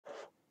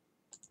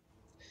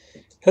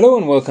Hello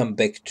and welcome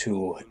back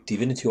to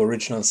Divinity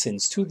Original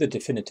Sins 2, the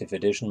Definitive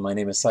Edition. My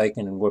name is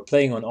Syken and we're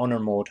playing on Honor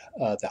Mode,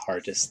 the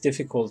hardest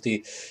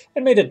difficulty,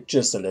 and made it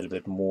just a little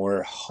bit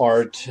more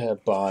hard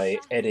by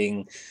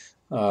adding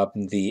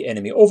the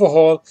enemy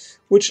overhaul,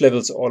 which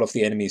levels all of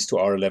the enemies to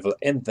our level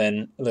and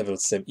then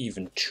levels them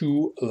even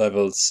 2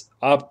 levels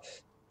up.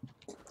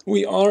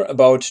 We are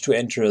about to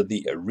enter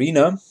the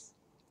arena,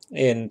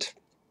 and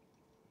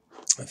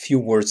a few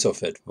words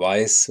of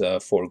advice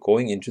for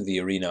going into the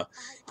arena.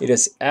 It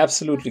is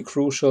absolutely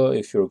crucial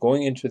if you're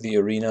going into the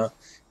arena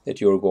that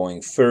you're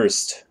going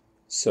first.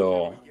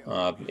 So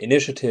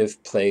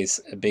initiative plays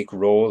a big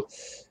role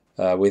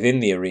within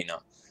the arena,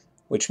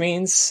 which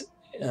means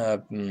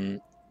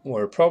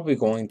we're probably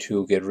going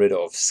to get rid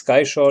of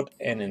Skyshot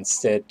and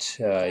instead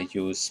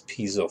use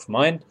Peace of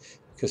Mind,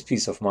 because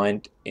Peace of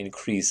Mind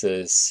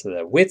increases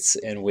wits,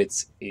 and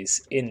wits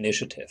is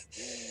initiative.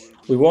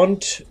 We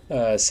want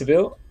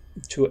Seville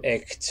to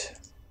act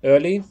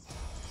early,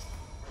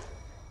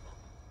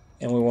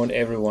 and we want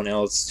everyone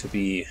else to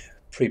be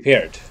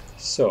prepared.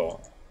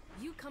 So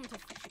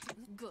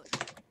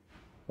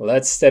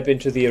let's step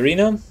into the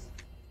arena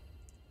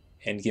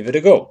and give it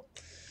a go.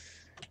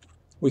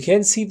 We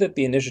can see that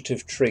the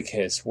initiative trick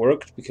has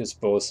worked because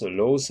both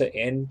Loza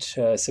and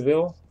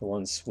Seville, the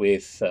ones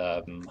with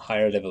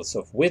higher levels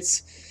of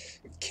wits,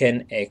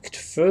 can act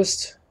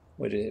first,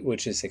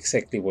 which is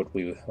exactly what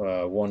we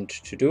want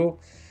to do.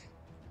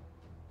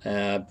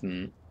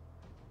 And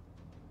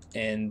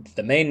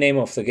the main name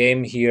of the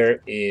game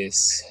here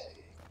is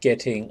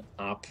getting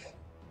up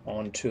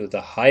onto the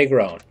high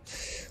ground.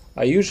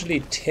 I usually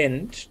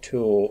tend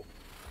to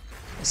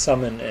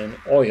summon an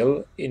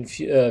oil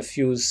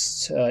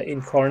infused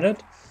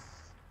incarnate,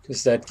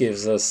 because that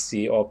gives us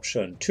the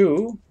option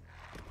to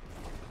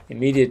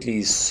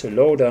immediately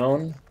slow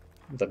down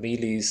the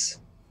melees.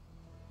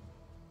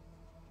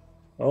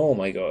 Oh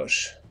my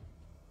gosh.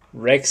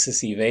 Rex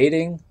is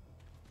evading.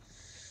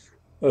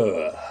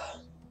 Ugh.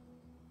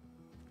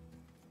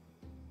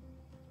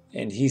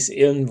 And he's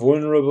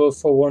invulnerable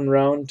for 1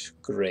 round.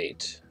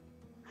 Great.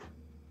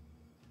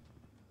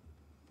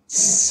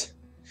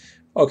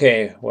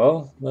 Okay,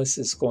 well, this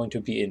is going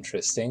to be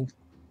interesting.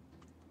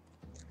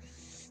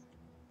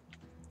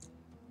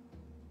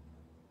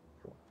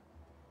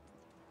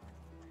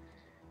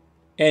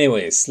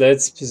 Anyways,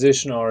 let's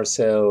position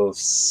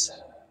ourselves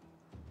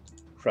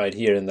right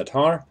here in the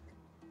tar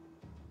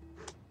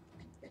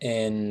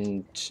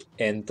and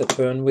end the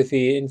turn with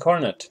the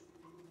incarnate.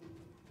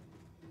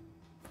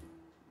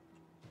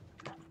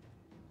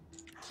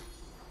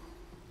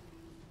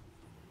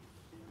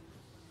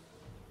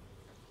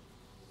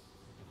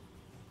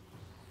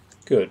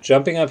 Good.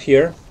 Jumping up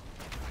here.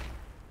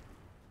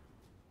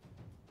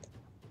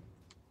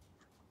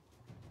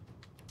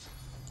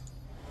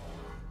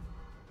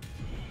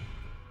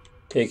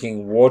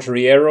 Taking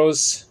watery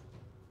arrows.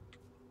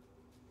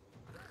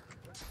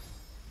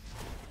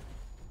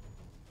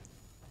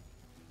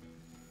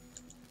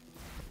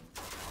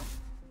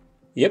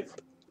 Yep.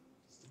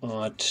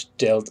 It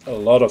dealt a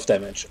lot of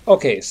damage.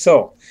 Okay,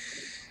 so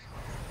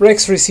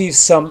Rex receives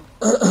some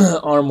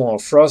armor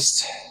of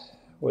frost,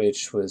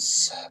 which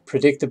was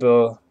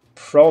predictable.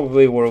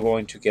 Probably we're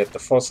going to get the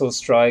fossil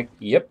strike.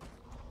 Yep,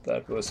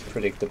 that was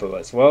predictable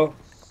as well.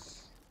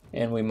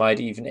 And we might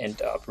even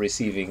end up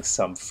receiving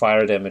some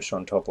fire damage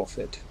on top of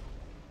it.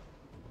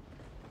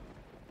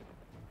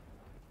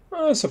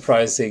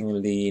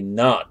 Surprisingly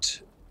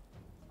not.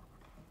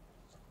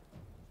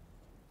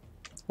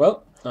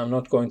 Well, I'm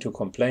not going to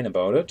complain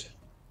about it.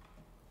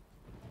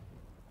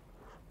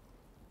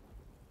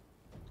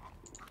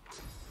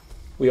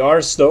 We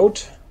are slowed,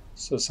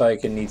 so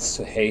Syken needs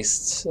to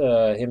haste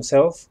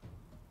himself,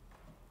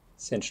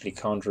 essentially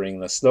countering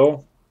the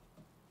slow.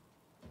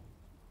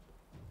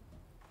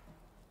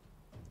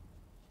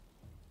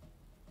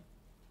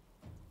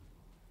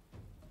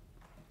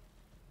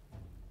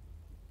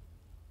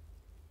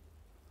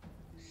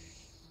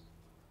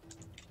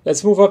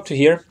 Let's move up to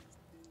here.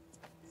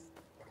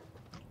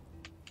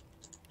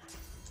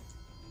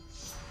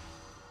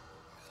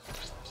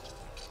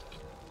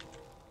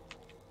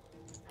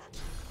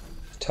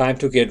 Time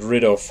to get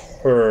rid of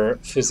her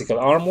physical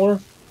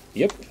armor.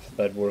 Yep,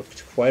 that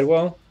worked quite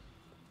well.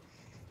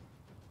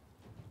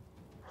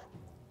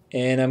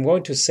 And I'm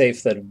going to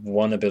save that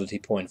 1 ability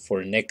point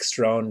for next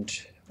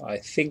round. I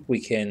think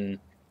we can,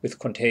 with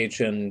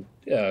Contagion,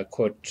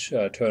 could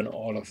turn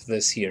all of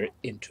this here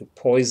into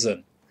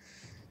poison,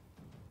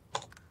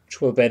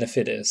 which will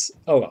benefit us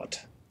a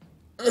lot.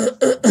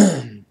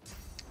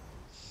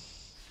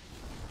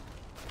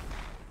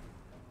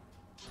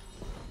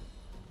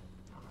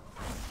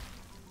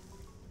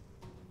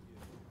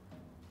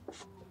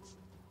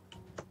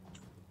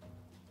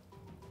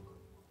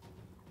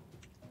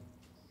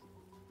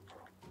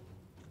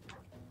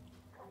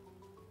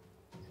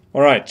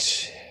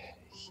 Alright,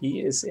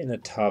 he is in a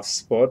tough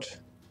spot.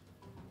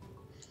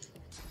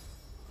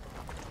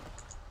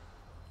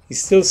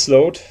 He's still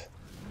slowed.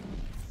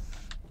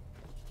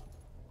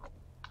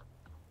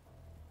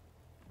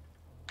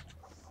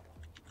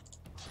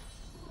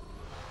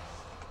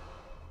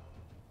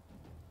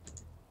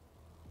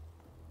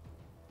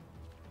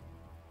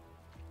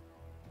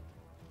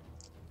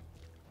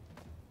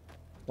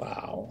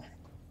 Wow.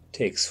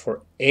 Takes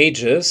for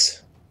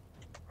ages.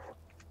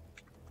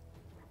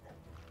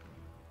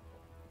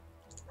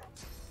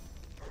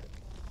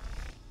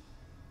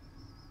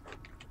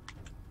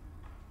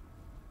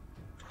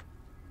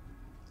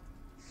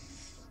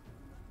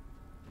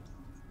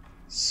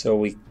 So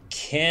we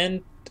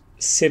can't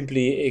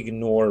simply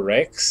ignore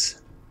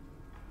Rex.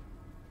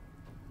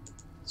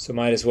 So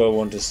might as well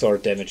want to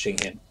start damaging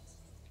him.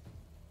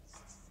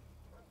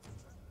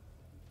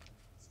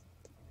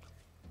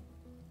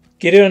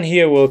 Gideon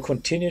here will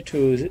continue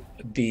to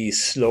be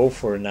slow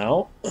for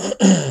now.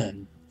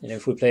 And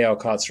if we play our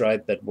cards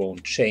right, that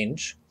won't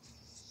change.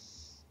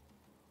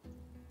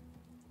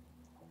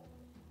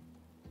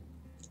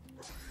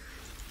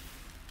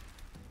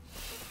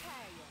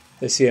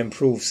 This here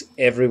improves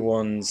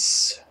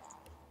everyone's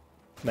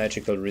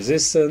magical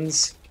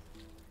resistance.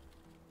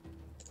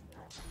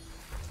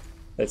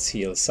 Let's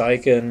heal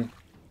Syken.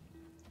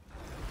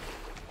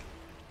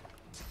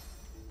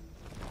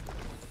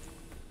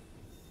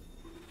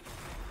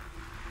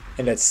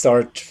 And let's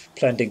start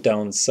planting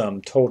down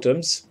some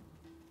totems.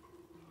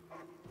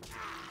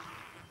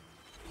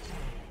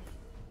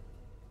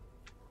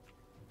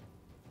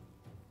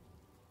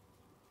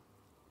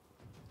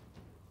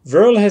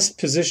 Verl has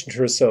positioned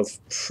herself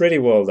pretty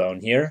well down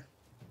here.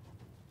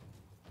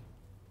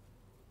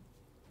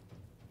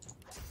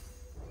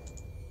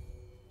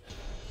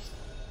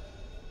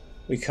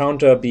 We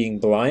counter being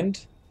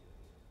blind.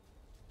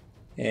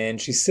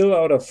 And she's still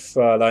out of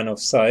line of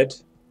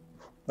sight.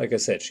 Like I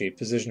said, she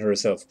positioned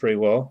herself pretty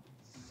well.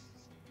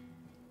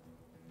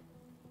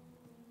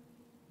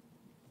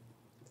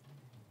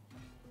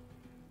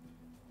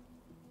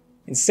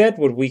 Instead,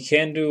 what we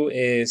can do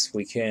is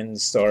we can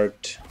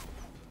start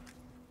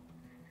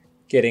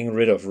getting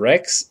rid of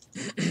Rex.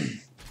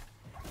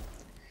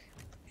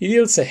 He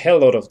deals a hell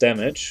lot of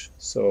damage,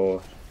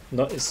 so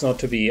it's not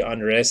to be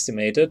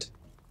underestimated.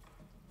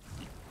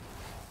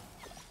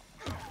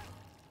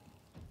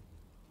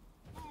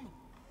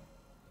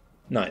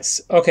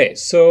 Nice. Okay,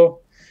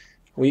 so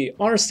we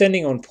are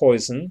standing on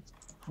poison.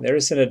 There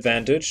is an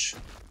advantage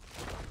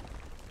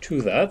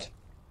to that.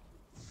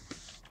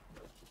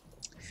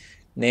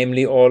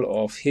 Namely,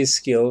 all of his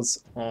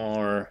skills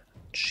are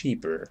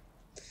cheaper.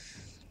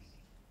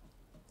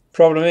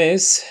 Problem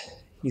is,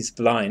 he's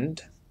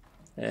blind,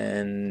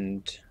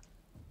 and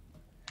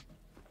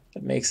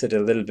that makes it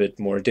a little bit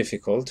more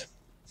difficult.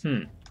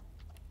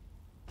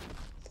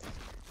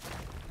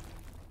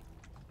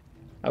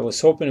 I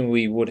was hoping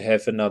we would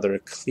have another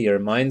clear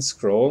mind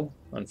scroll.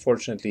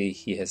 Unfortunately,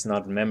 he has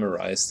not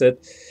memorized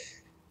it.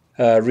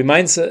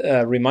 Reminds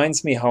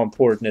me how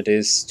important it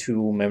is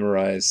to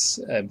memorize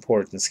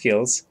important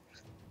skills,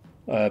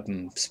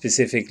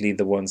 specifically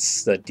the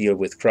ones that deal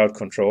with crowd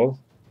control.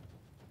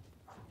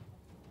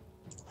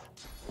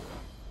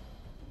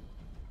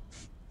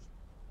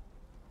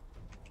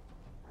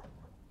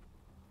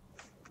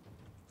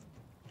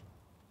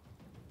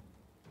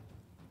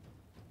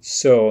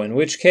 So, in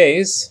which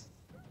case,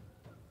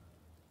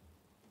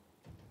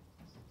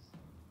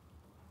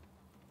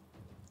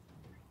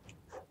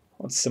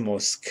 what's the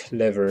most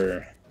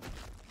clever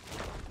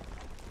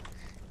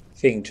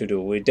thing to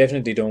do? We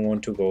definitely don't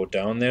want to go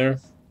down there.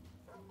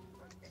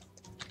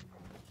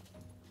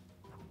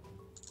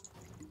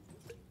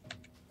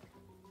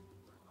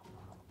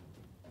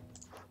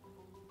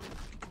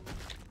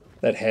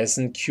 That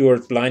hasn't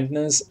cured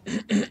blindness.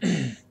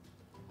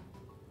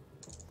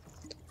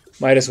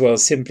 Might as well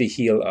simply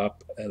heal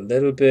up a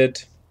little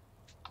bit.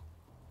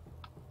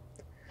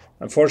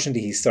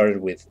 Unfortunately, he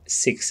started with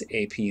 6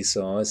 AP,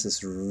 so this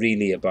is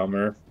really a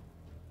bummer.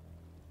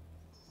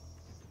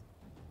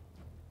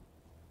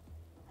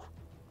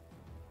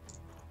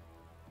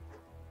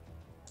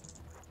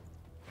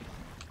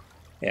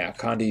 Yeah, I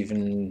can't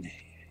even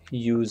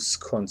use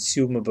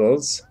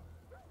consumables.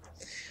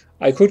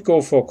 I could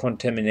go for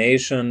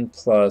contamination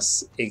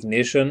plus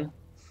ignition,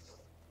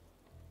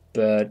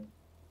 but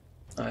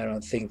I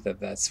don't think that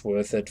that's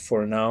worth it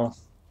for now.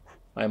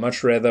 I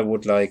much rather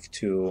would like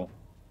to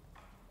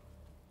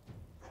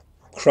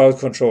crowd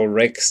control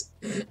Rex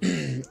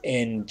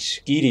and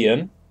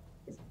Gideon.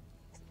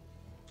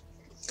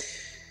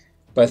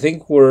 But I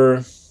think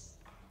we're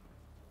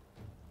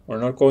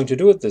not going to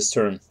do it this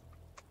turn.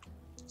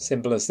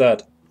 Simple as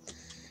that.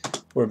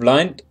 We're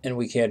blind and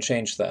we can't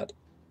change that.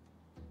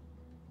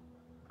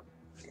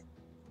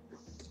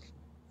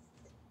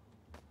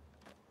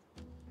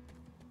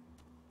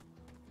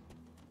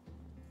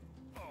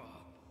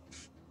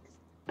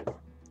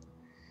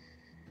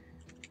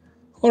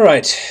 All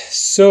right,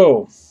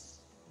 so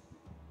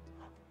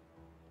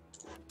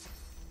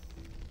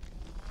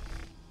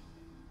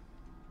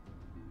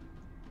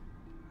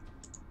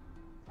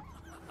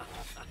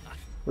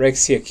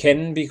Rex here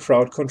can be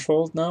crowd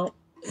controlled now.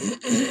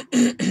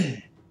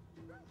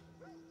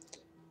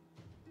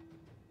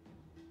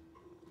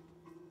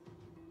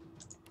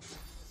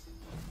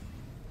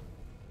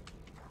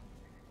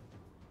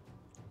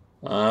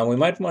 We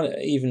might want to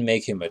even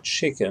make him a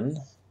chicken.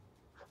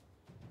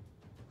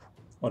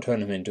 Or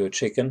turn him into a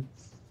chicken.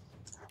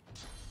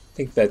 I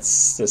think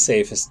that's the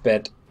safest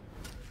bet.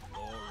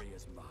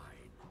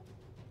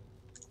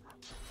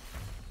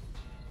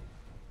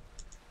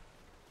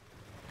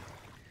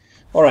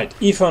 Alright,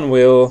 Ethan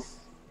will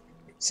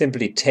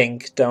simply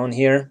tank down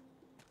here.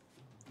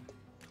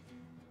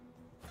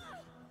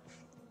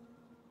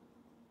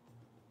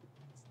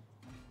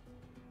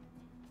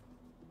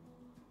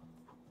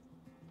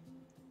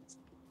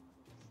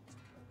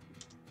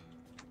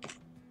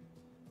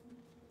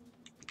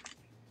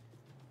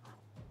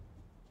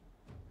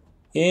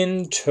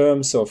 In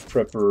terms of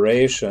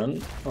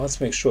preparation, let's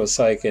make sure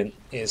Syken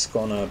is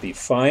gonna be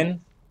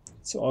fine.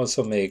 Let's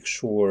also make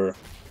sure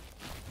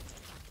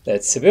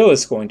that Seville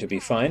is going to be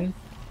fine.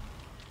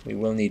 We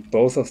will need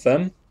both of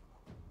them.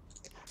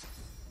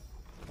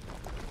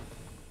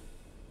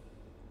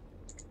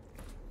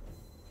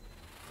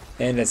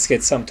 And let's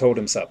get some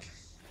totems up.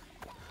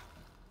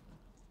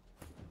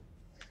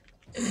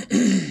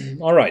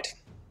 Alright.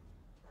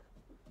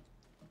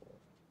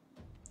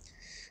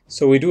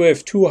 So we do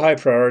have 2 high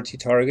priority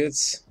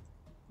targets.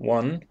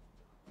 1,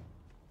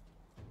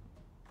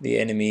 the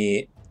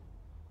enemy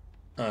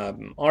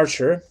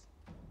archer.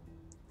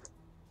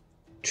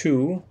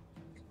 2,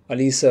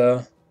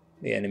 Alisa,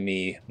 the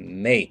enemy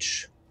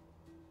mage.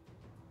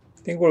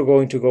 I think we're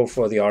going to go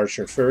for the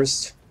archer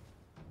first.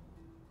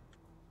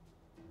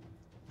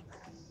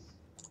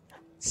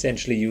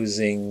 Essentially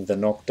using the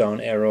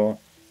knockdown arrow.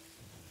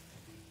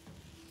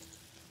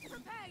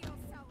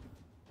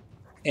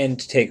 And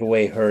take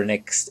away her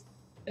next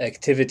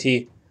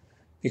activity,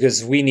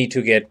 because we need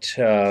to get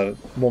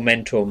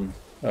momentum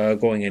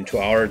going into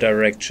our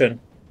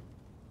direction.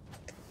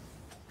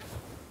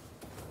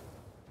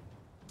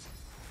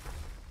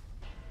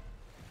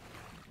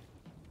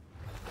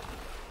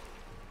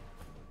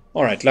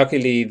 Alright,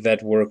 luckily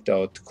that worked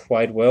out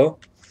quite well.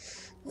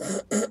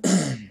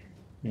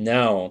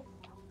 Now,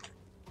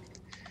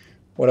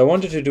 what I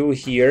wanted to do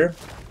here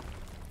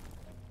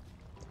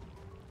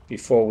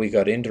before we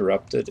got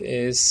interrupted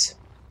is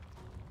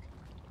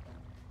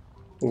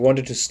we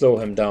wanted to slow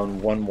him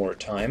down one more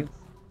time.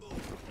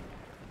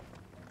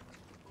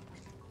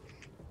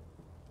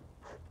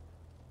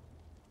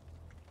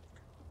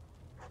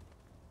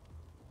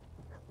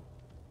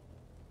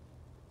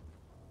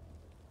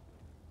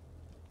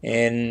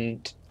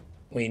 And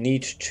we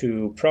need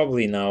to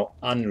probably now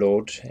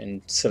unload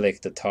and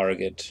select the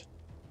target.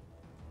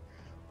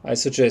 I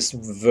suggest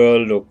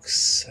Verl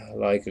looks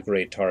like a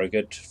great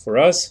target for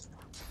us.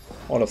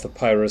 All of the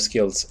pyro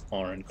skills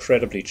are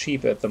incredibly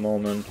cheap at the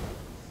moment,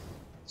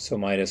 so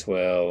might as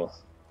well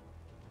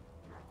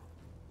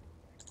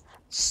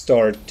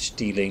start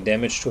dealing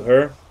damage to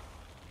her.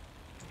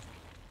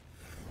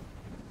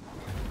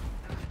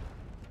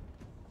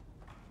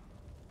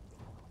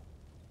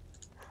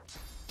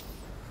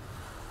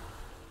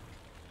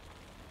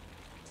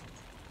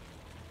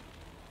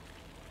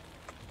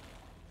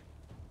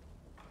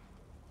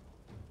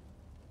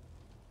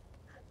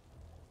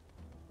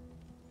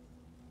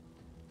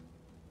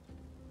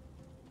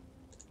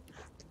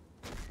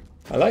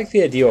 I like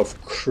the idea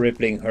of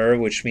crippling her,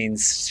 which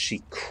means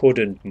she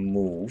couldn't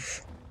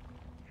move.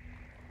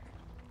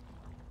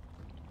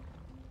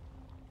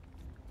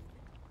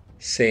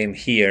 Same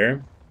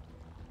here.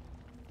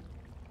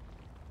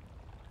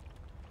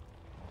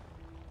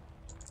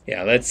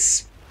 Yeah,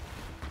 let's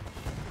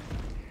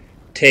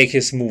take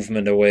his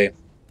movement away.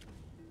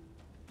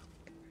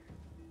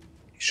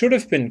 He should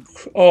have been...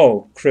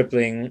 Oh,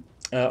 crippling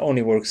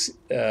only works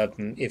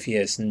if he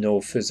has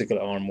no physical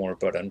armor,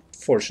 but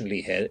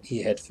unfortunately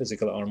he had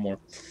physical armor.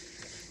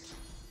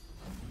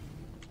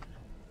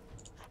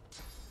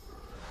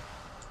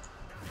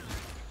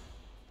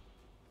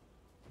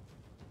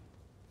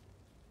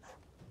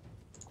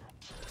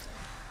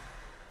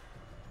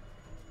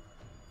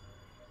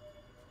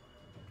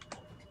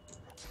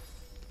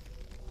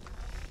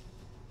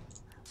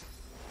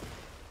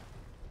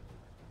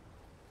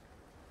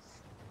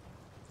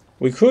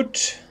 We could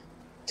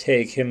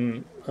take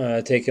him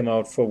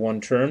out for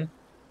one turn.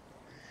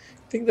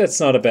 I think that's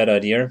not a bad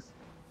idea.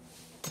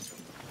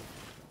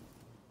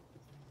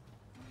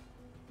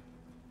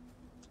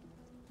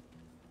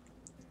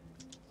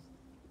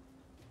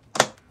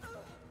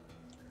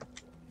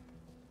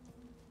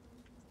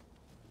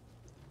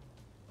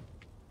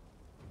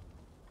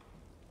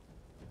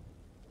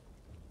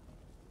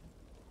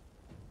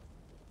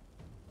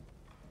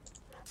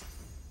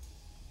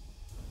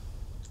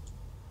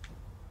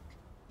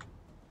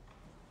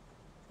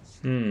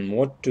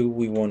 What do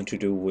we want to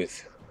do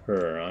with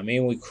her? I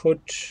mean, we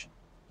could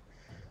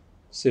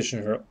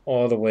position her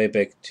all the way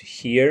back to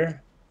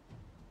here.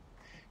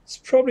 It's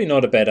probably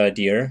not a bad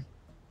idea.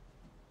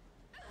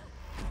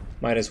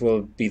 Might as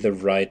well be the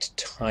right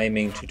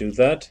timing to do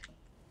that.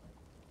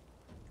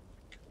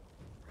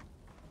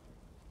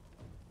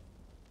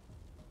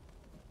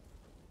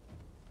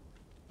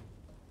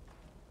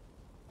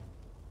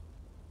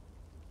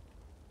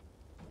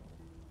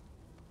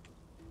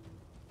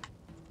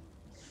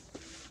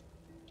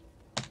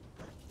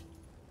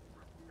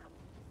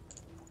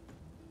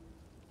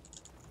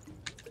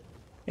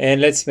 And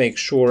let's make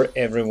sure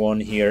everyone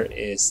here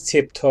is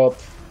tip-top.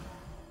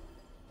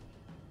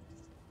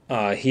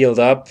 Healed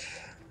up.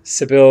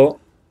 Sybil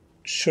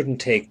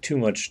shouldn't take too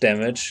much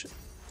damage.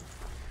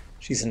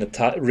 She's in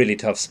a really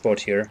tough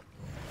spot here.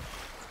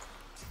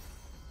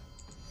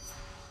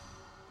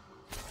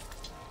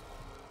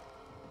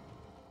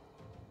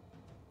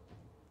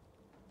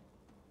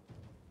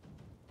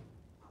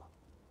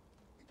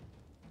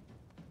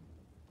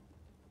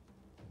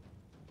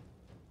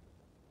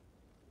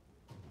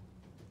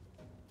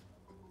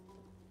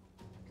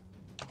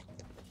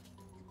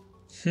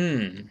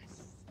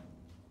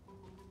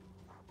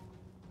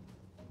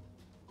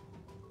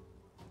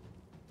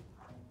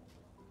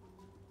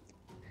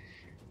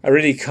 I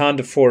really can't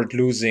afford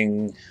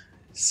losing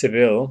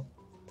Sybil.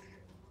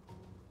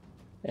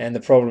 And the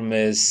problem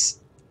is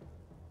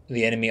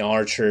the enemy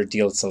archer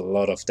deals a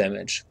lot of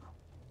damage.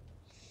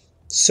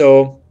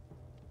 So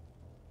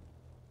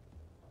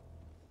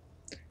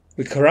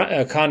we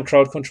can't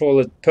crowd control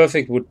it.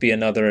 Perfect would be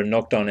another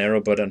knockdown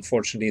arrow, but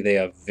unfortunately they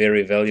are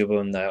very valuable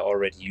and I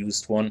already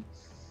used one.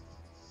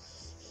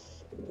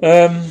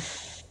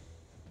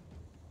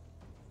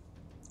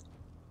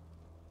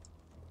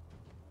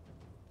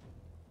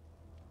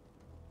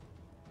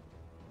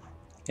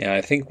 Yeah,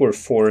 I think we're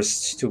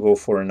forced to go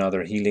for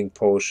another healing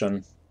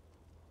potion.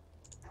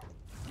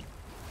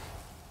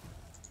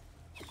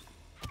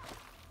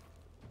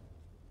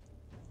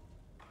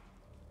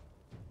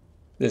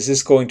 This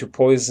is going to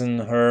poison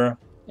her,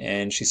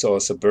 and she's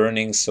also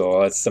burning,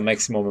 so that's the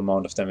maximum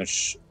amount of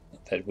damage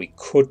that we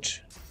could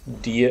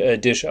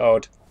dish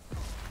out.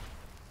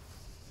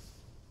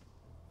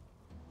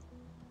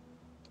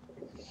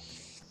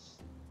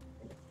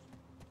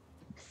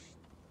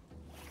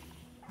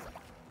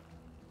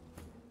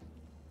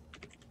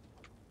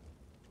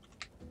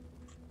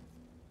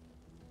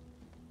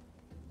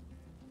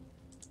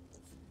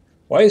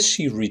 Why is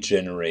she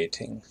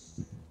regenerating?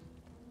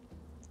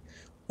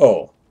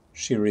 Oh,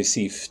 she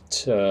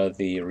received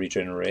the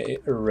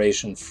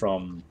regeneration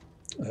from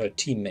her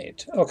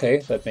teammate. Okay,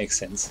 that makes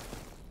sense.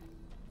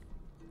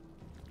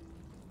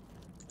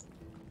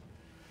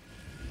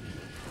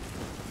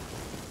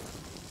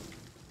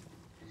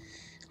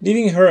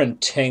 Leaving her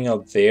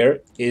entangled there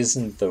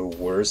isn't the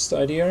worst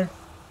idea.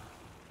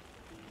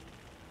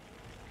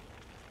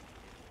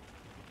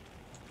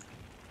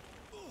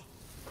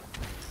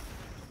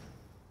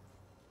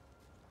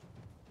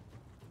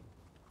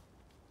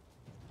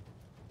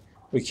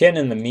 We can,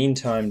 in the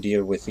meantime,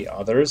 deal with the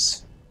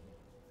others.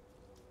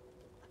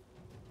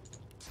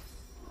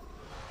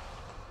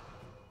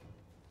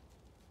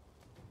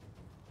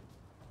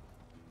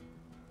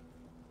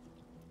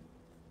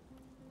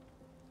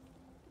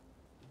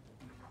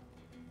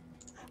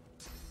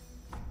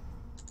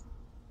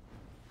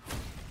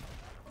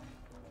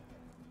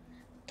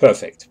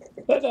 Perfect.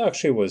 That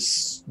actually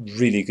was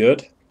really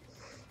good.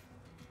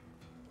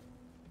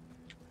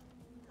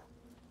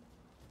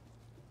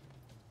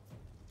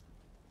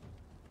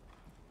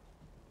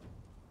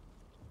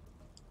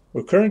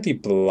 We're currently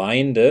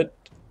blinded.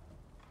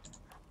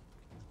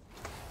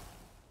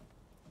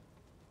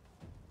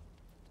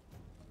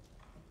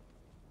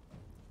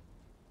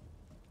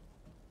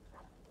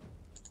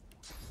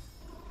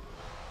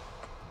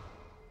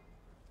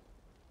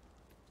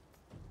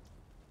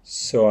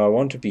 So I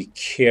want to be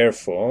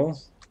careful.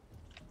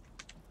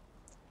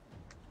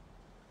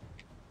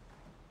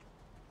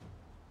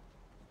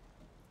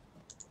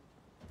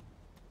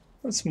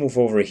 Let's move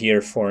over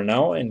here for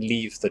now and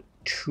leave the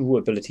 2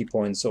 ability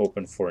points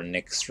open for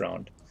next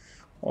round.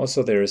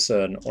 Also, there's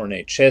an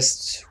ornate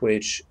chest,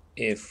 which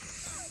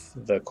if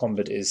the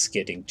combat is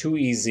getting too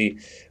easy,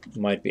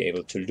 might be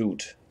able to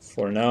loot.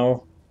 For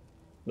now,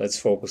 let's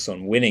focus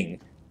on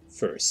winning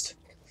first.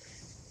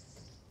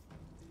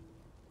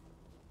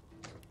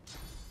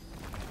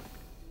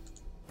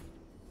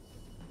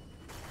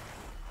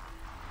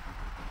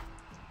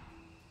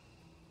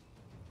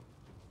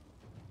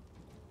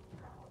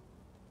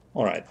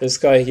 Alright, this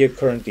guy here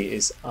currently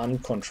is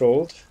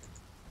uncontrolled.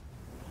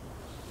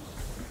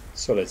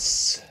 So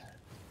let's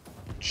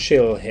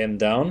chill him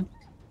down.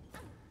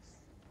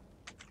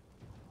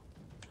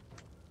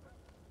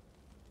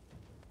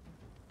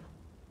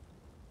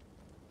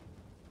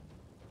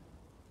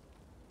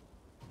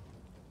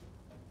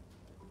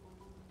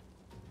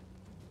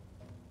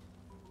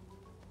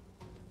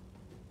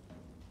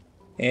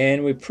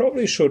 And we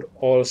probably should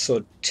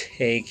also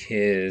take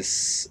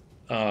his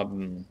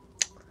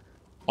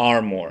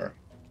armor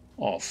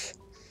off.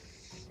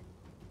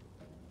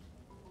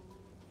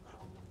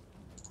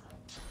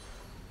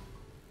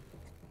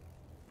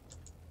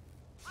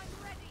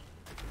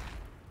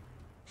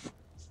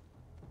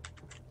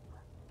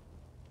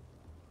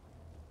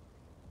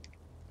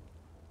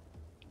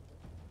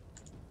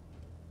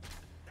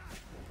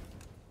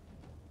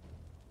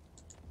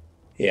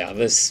 Yeah,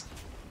 this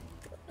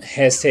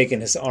has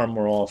taken his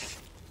armor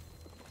off.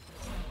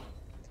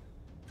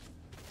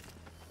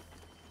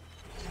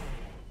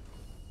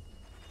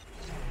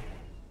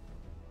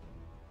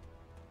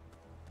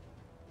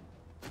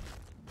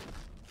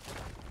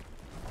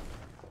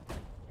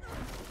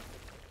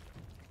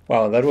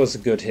 Wow, that was a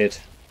good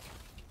hit.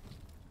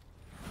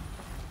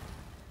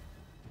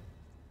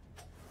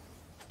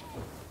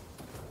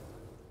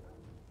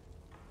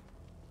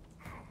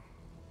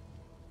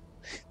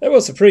 That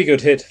was a pretty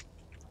good hit.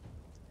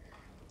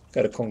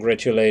 Gotta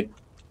congratulate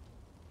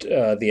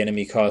the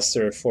enemy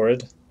caster for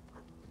it.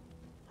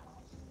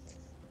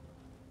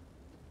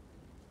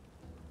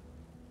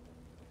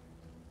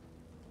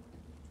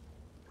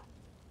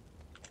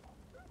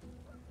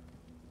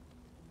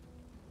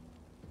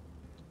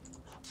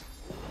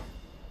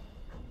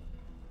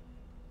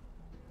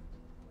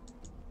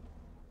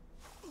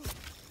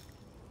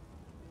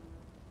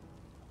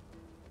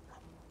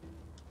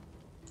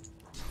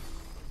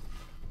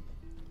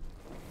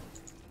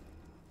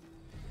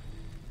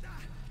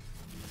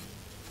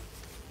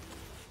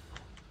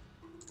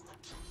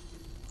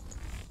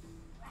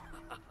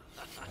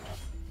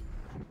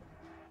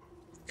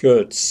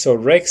 Good, so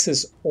Rex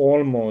is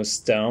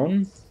almost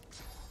down.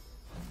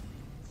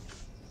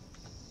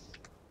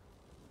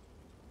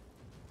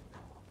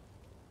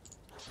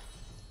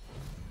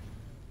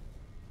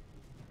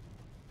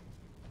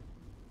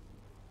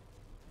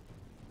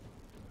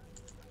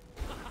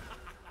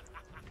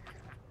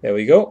 There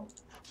we go.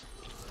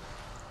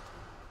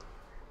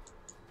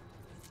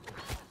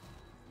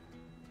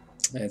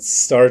 Let's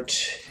start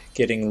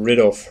getting rid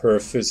of her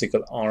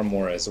physical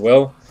armor as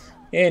well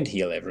and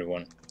heal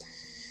everyone.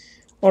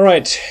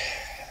 Alright,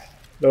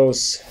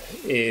 those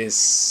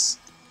is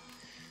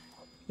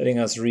letting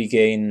us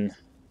regain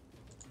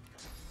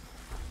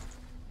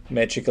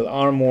magical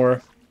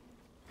armor.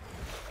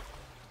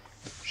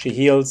 She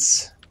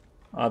heals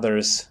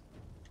others,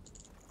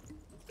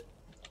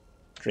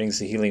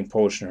 drinks a healing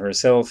potion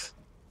herself.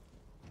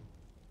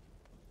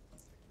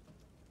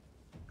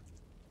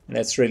 And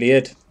that's really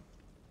it.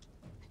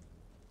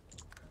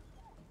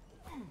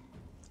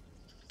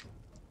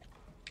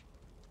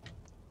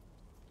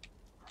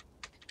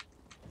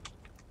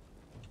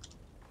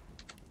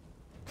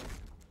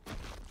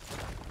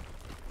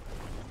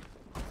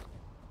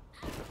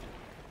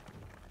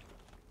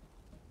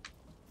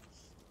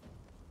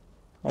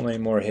 How many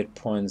more hit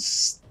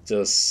points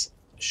does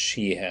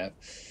she have?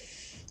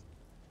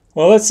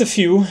 Well, that's a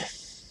few.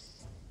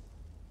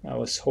 I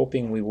was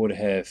hoping we would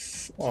have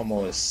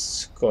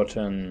almost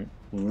gotten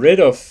rid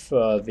of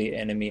the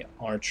enemy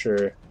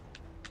archer,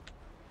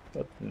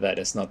 but that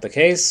is not the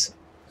case.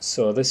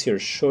 So this here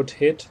should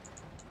hit.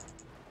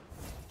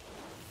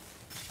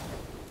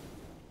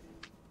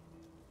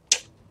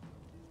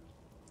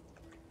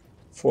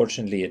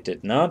 Fortunately, it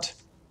did not.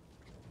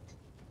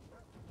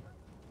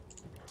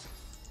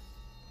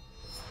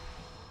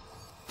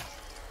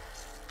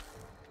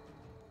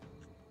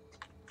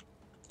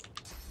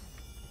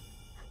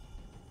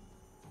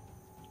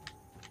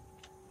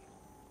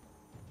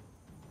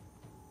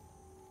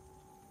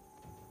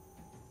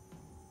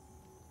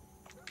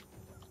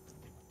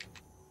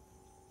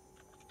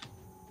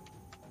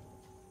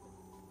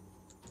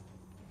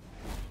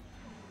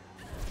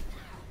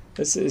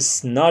 This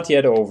is not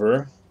yet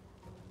over.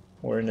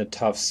 We're in a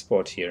tough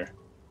spot here.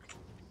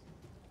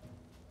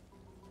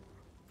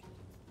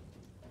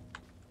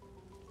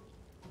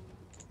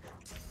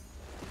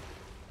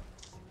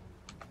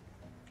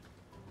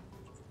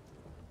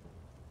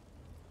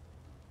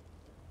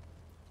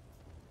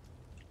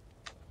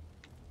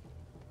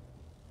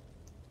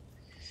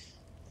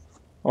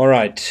 All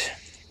right.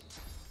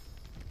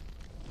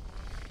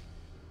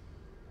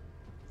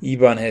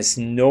 Iban has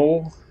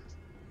no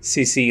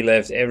CC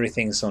left.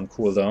 Everything's on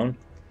cooldown.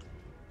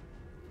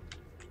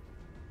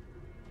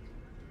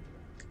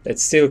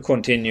 Let's still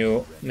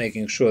continue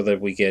making sure that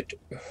we get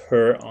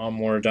her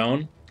armor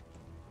down.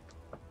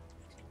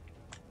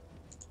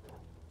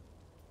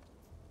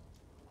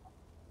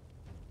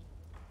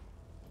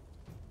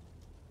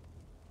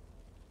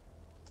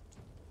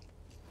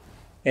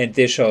 And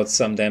dish out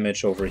some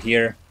damage over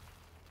here.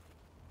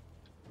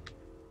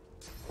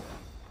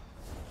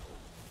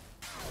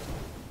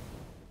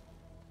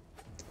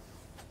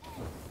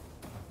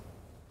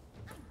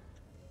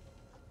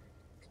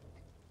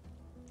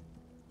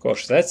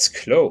 Gosh, that's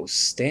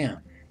close. Damn.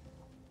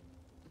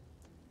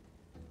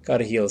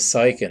 Gotta heal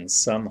Syken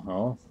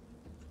somehow.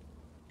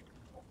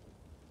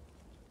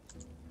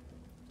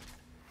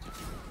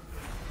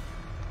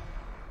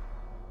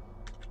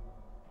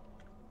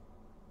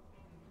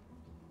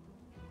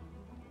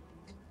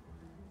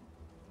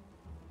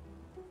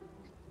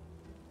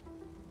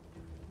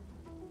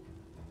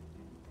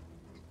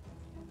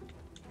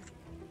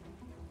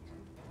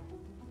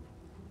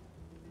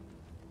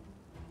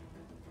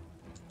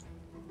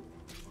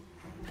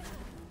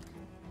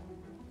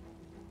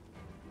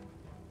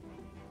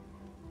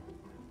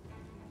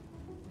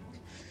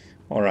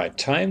 Alright,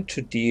 time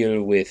to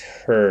deal with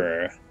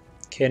her.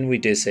 Can we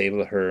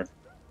disable her?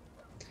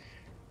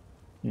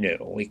 No,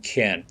 we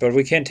can't. But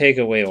we can take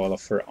away all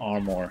of her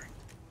armor,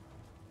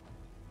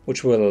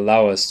 which will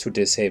allow us to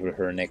disable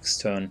her next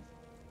turn.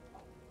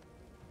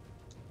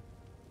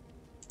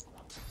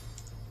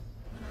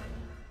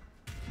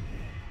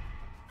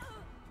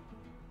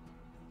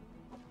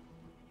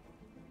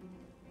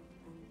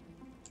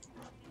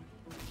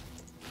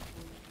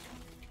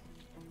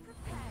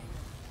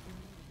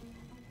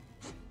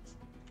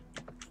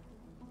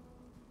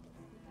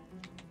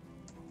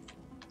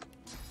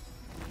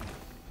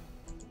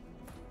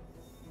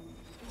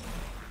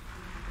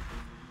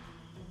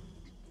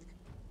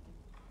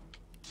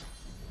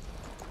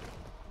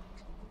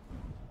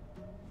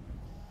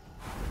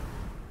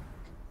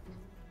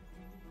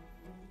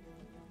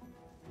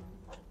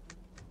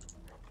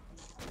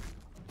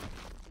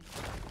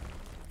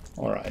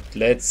 Alright,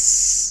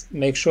 let's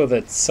make sure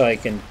that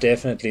Syken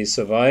definitely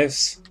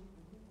survives.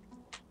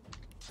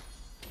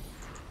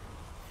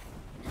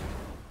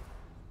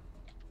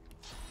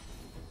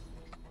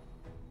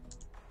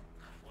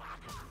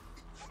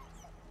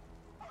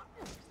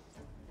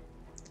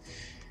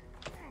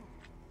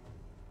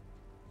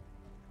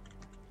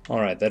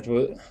 Alright, that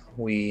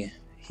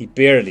he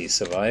barely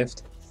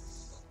survived.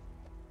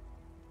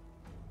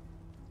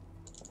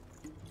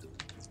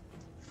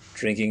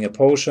 Drinking a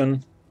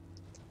potion.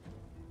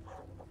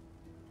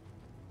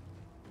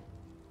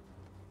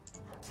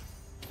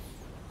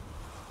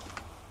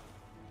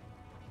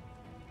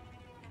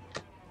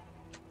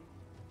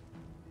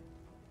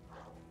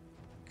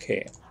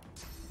 Okay,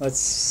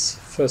 let's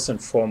first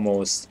and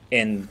foremost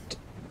end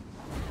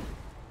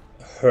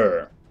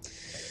her.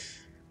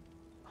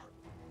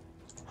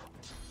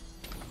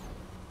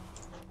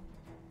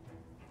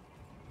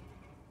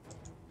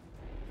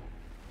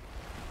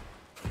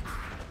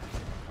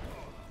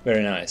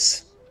 Very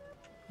nice.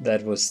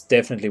 That was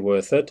definitely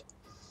worth it.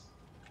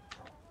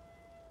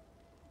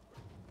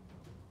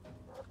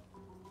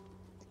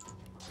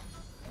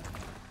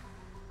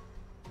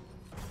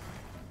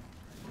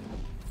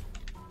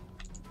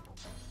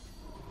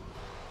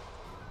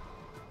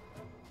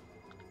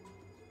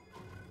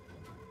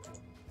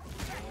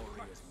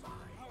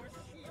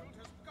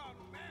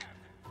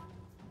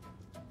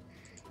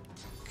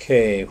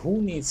 Okay,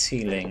 who needs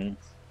healing?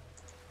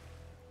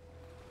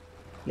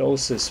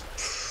 Los is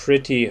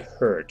pretty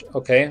hurt.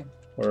 Okay,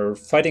 we're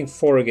fighting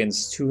 4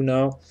 against 2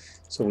 now,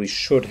 so we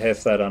should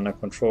have that under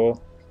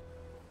control.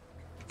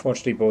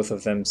 Fortunately, both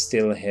of them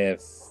still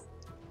have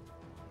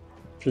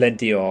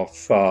plenty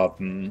of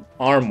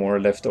armor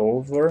left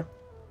over.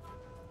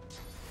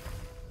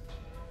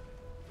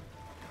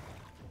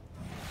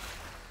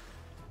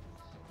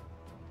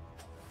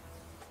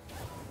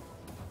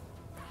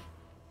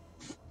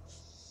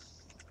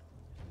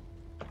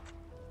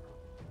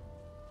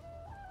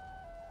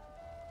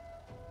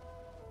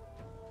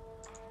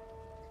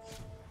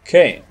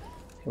 Okay,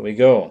 here we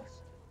go.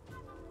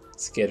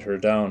 Let's get her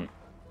down.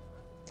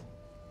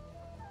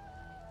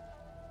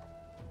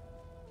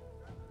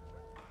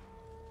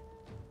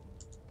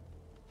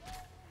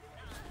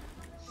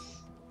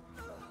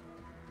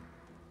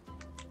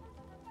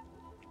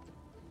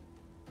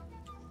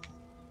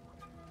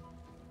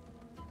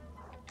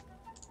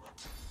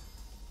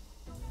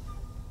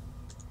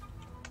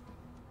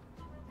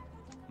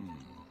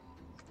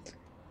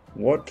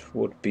 What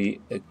would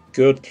be a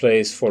good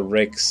place for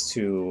Rex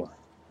to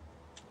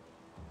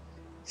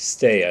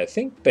stay? I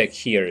think back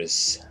here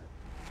is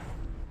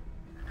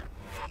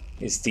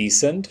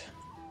decent.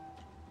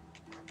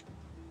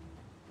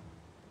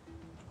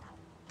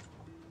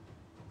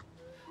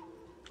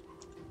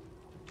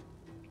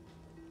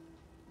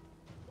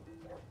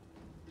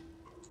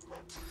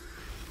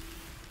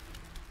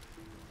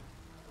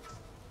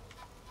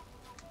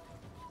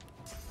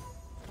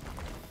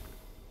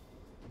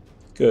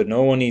 Good,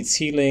 no one needs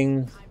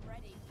healing.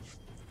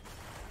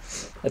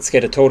 Let's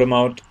get a totem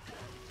out.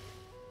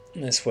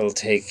 This will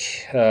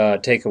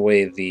take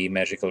away the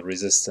magical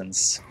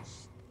resistance.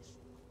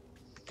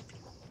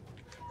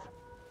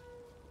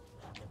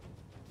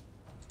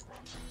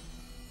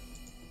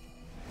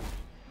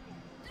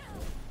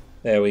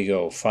 There we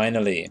go,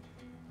 finally.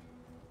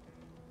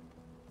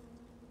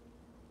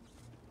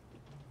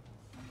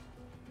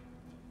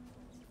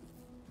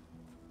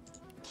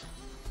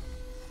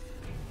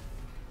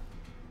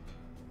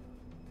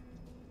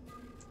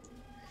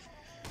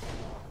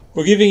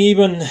 We're giving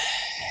even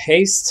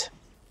haste.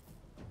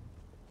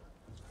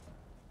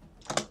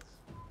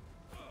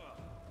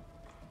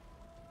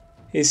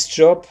 His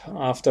job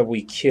after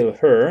we kill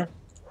her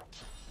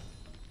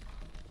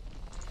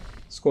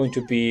is going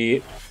to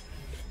be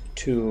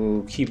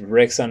to keep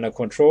Rex under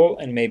control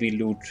and maybe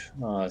loot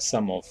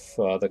some of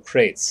the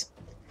crates.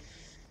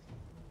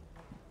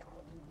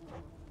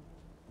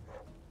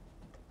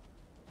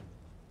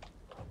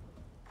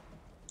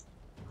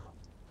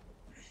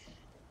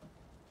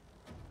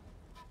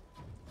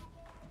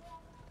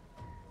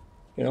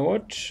 You know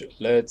what?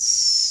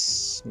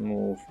 Let's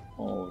move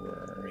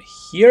over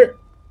here.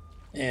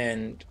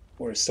 And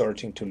we're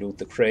starting to loot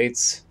the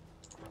crates.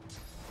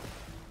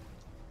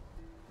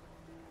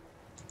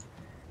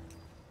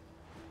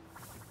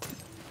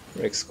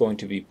 Rex going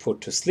to be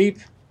put to sleep.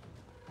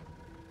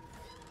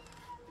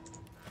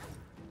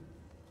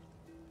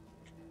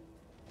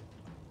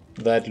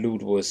 That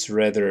loot was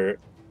rather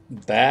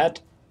bad.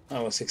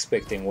 I was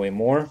expecting way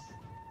more.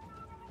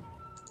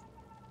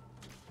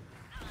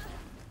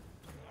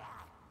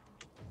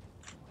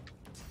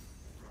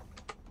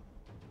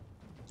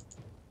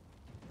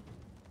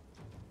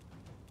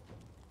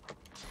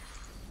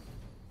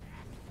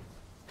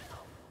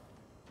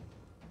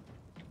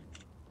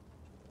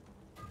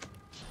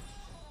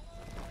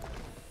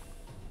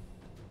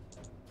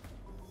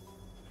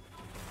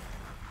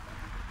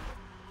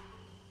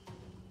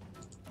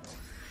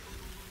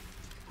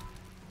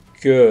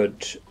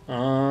 Good.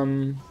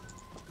 Everyone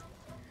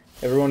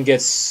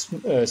gets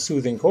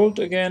Soothing Cold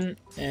again,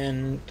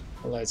 and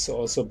Let's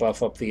also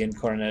buff up the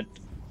Incarnate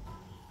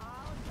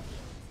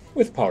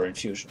with Power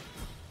Infusion.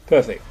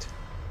 Perfect.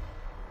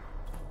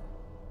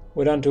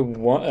 We're down to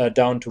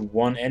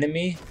one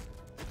enemy.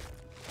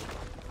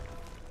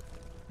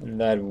 And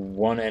that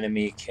one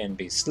enemy can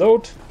be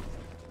slowed.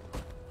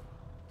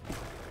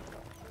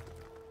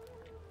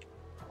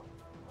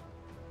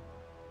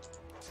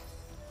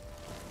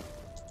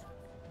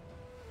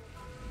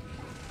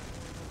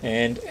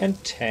 And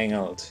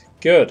entangled.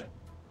 Good.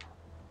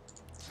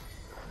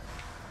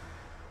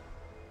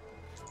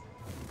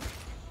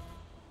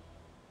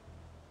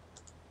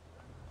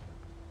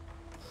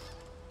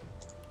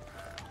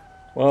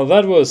 Well,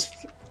 that was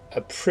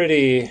a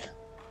pretty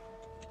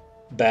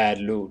bad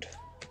loot.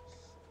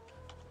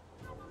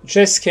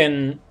 Chest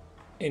can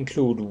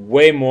include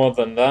way more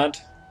than that.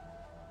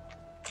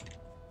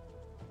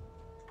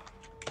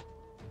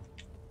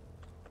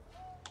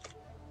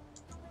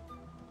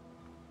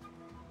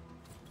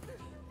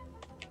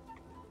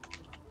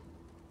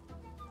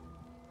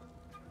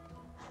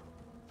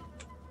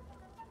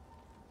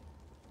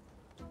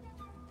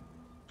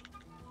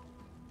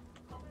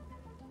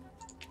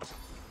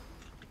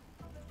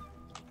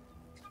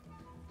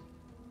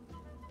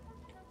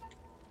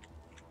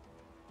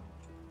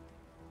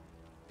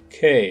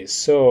 Okay,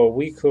 so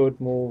we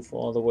could move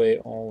all the way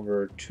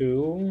over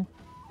to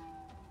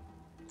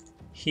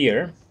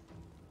here.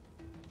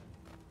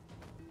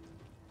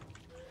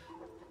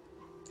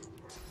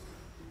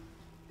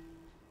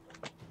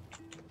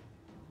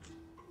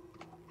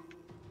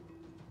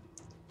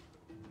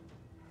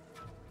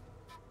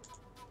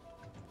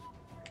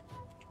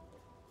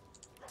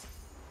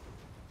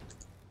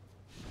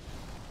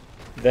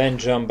 Then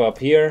jump up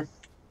here.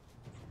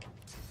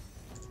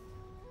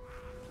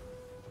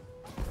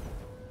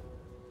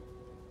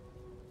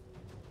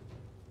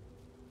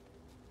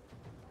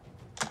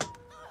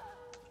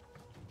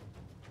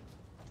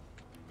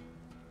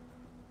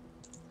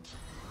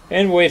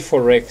 And wait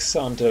for Rex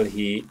until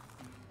he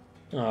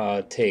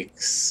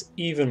takes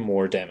even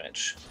more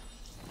damage.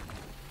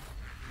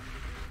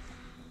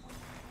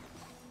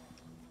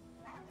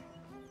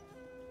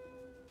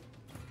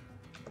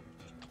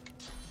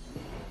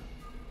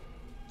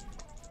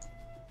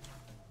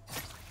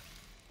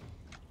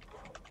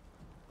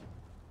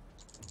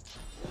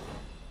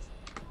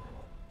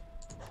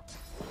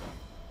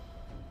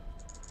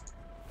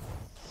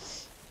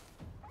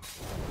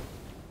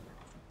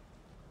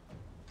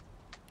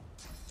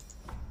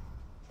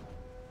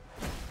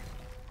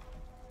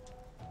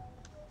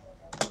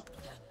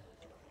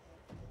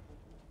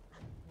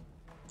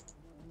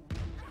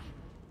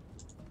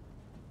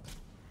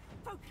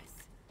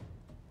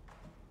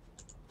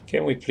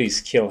 Can we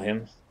please kill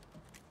him?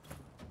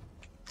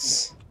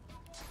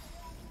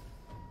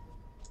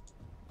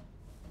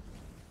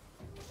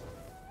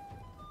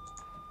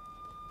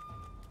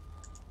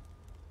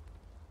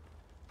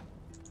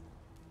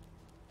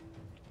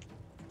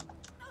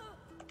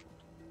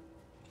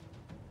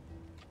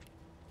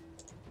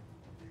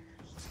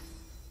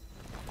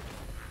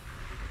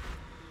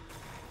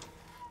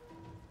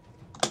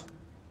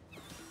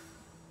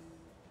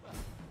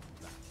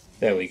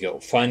 There we go,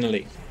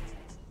 finally.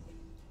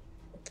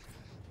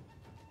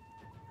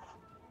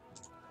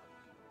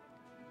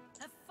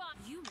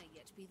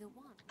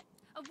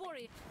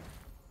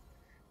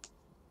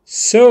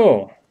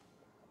 So,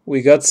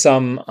 we got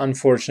some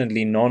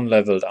unfortunately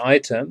non-leveled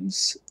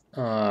items.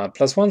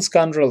 +1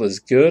 Scoundrel is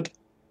good.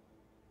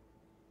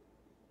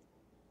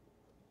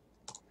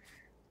 I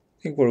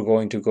think we're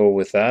going to go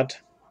with that.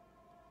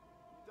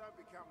 Don't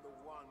become the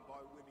one by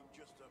winning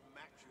just a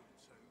match or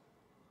two.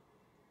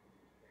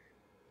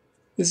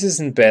 This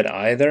isn't bad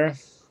either.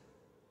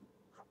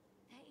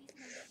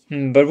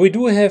 But we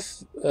do have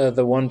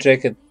the one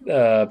jacket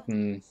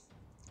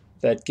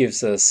that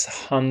gives us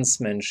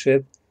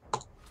huntsmanship.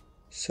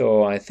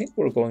 So I think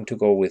we're going to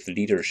go with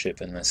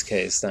leadership in this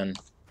case then.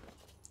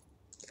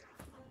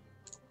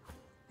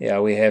 Yeah,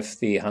 we have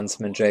the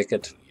huntsman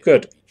jacket.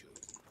 Good.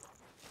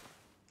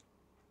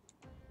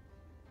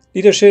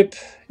 Leadership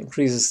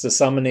increases the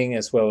summoning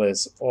as well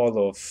as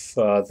all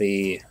of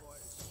the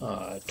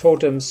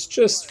totems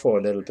just for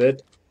a little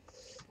bit.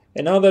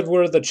 And now that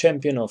we're the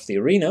champion of the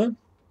arena,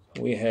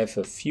 we have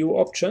a few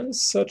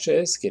options, such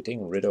as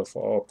getting rid of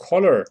our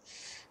collar.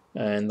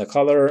 And the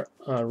collar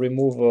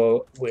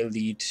removal will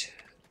lead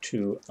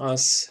to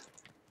us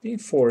being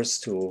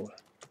forced to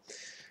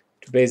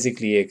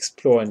basically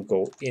explore and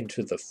go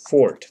into the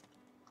fort.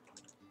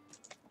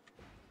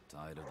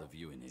 Tired of the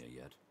view in here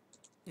yet?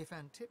 If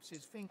Ann tips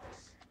his finger.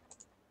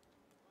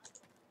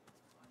 It's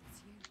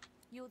you.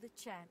 You're the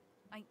champ,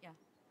 ain't ya?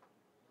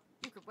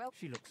 You could well.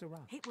 She looks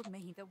around. It would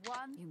me the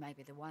one. You may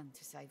be the one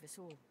to save us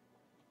all.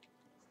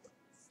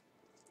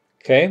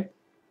 Okay.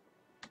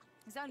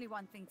 There's only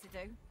one thing to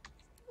do.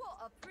 What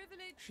a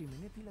privilege. She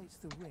manipulates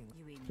the ring.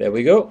 You in. There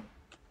we go.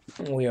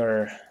 We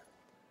are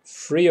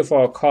free of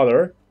our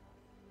collar.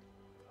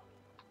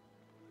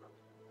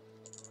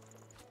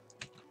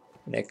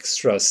 An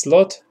extra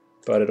slot,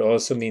 but it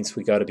also means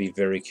we got to be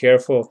very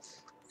careful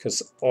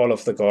because all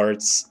of the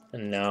guards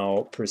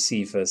now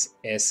perceive us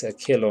as a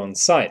kill on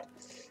sight.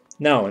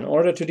 Now, in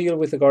order to deal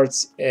with the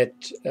guards at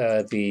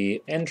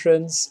the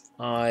entrance,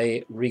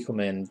 I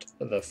recommend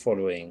the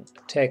following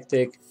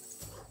tactic.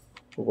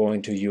 We're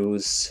going to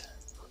use,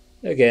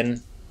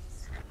 again,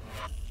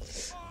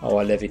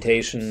 our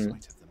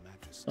levitation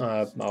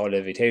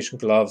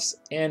gloves,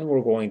 and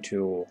we're going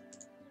to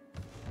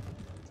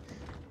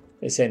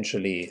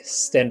essentially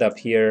stand up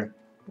here,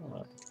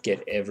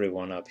 get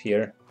everyone up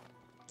here.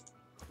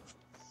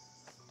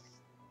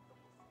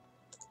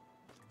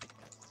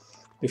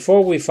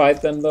 Before we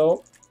fight them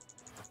though,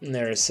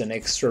 there's an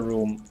extra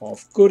room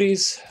of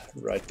goodies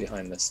right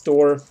behind this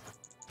door.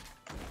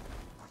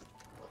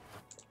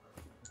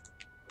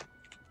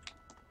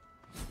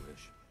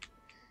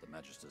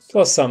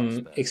 Plus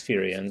some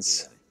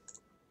experience.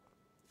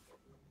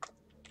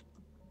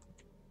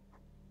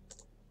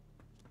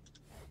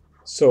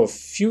 So a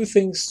few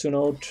things to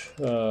note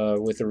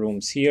with the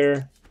rooms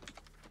here.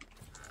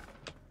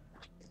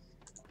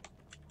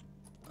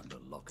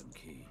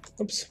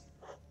 Oops.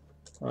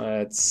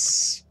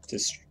 Let's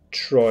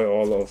destroy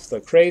all of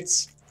the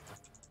crates.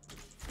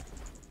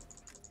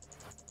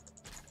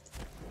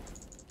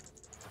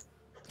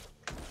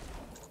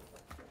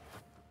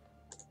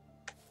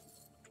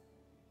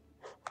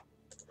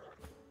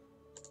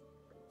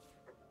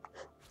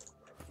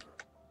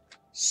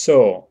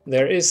 So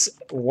there is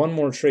one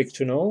more trick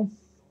to know,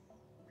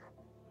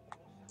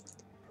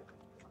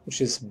 which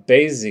is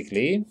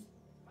basically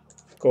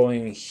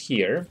going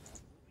here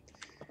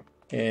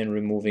and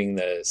removing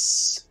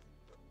this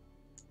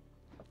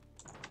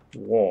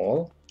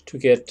wall to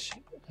get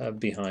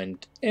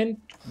behind and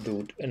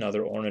loot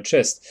another honor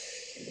chest.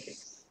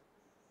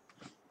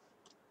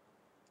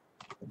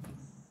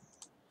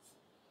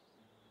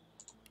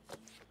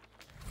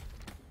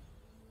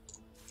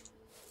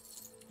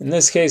 In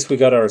this case, we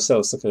got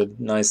ourselves a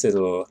nice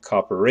little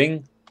copper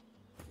ring.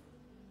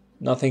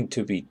 Nothing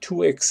to be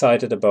too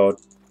excited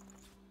about,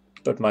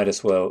 but might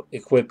as well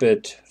equip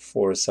it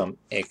for some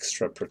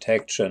extra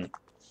protection.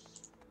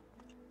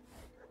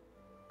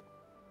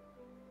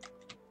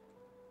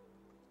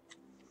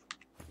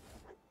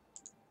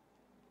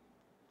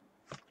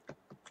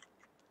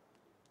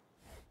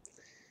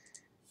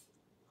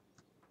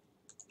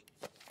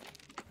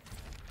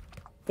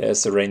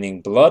 There's the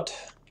Raining Blood,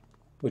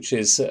 which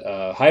is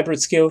a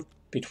hybrid skill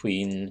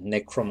between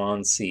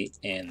necromancy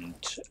and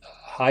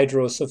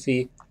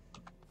hydrosophy.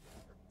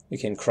 We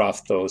can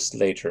craft those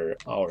later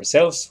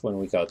ourselves when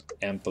we got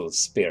ample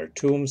spare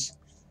tombs.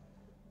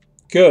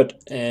 Good,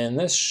 and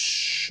this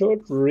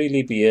should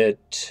really be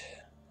it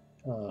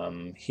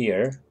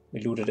here.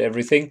 We looted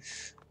everything.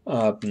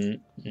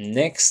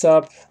 Next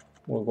up,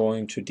 we're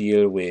going to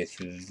deal with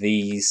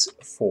these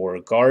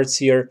 4 guards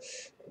here,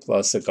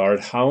 plus the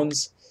guard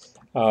hounds,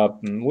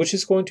 which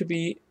is going to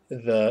be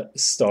the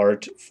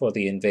start for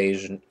the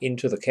invasion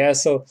into the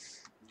castle.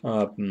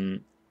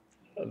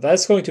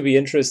 That's going to be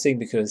interesting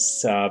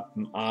because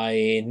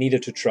I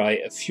needed to try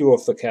a few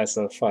of the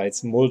castle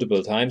fights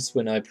multiple times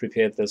when I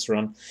prepared this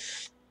run,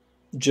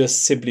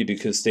 just simply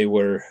because they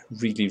were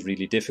really,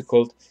 really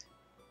difficult.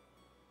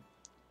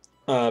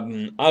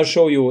 I'll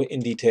show you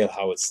in detail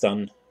how it's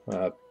done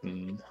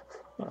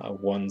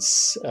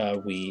once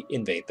we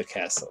invade the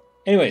castle.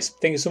 Anyways,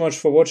 thank you so much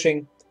for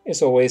watching.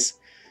 As always,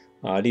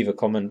 leave a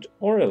comment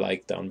or a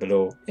like down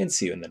below, and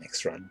see you in the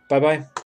next run. Bye bye.